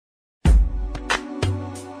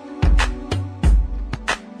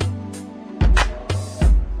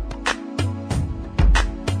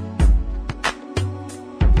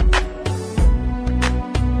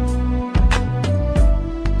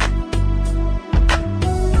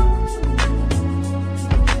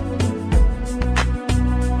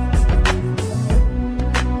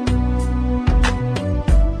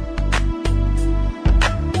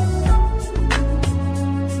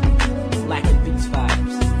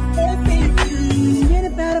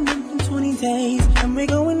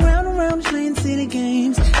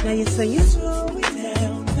you say you slow it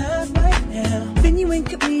down, not right now. Then you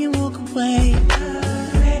wink at me and walk away.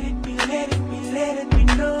 Let it be, let it be, let it be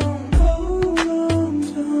known.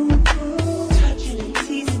 Touching and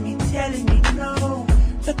teasing me, telling me no.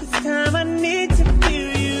 But this time I need to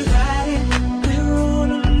feel you. Ride it, we're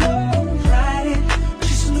all alone. Ride it,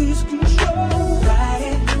 just lose control. Ride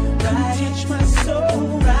it, touch my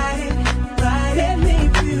soul. Ride it, let me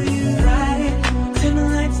feel you. Ride it, turn the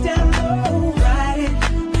lights down low. Ride it,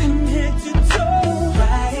 from head to toe.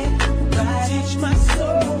 Ride it, touch my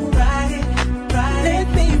soul. Ride it, let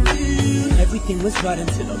me feel you. Everything was right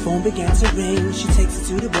until the phone began to ring. She takes it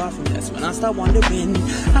to the bathroom, that's when I start wondering.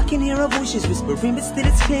 I can hear her voice, she's whispering, but still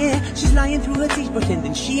it's clear. She's lying through her teeth,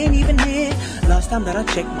 pretending she ain't even here. Last time that I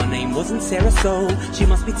checked, my name wasn't Sarah, so she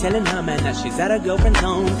must be telling her man that she's at her girlfriend's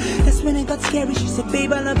home. That's when it got scary, she said,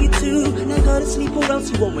 babe, I love you too. Now go to sleep or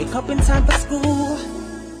else you won't wake up in time for school.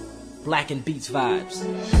 Black and Beats vibes.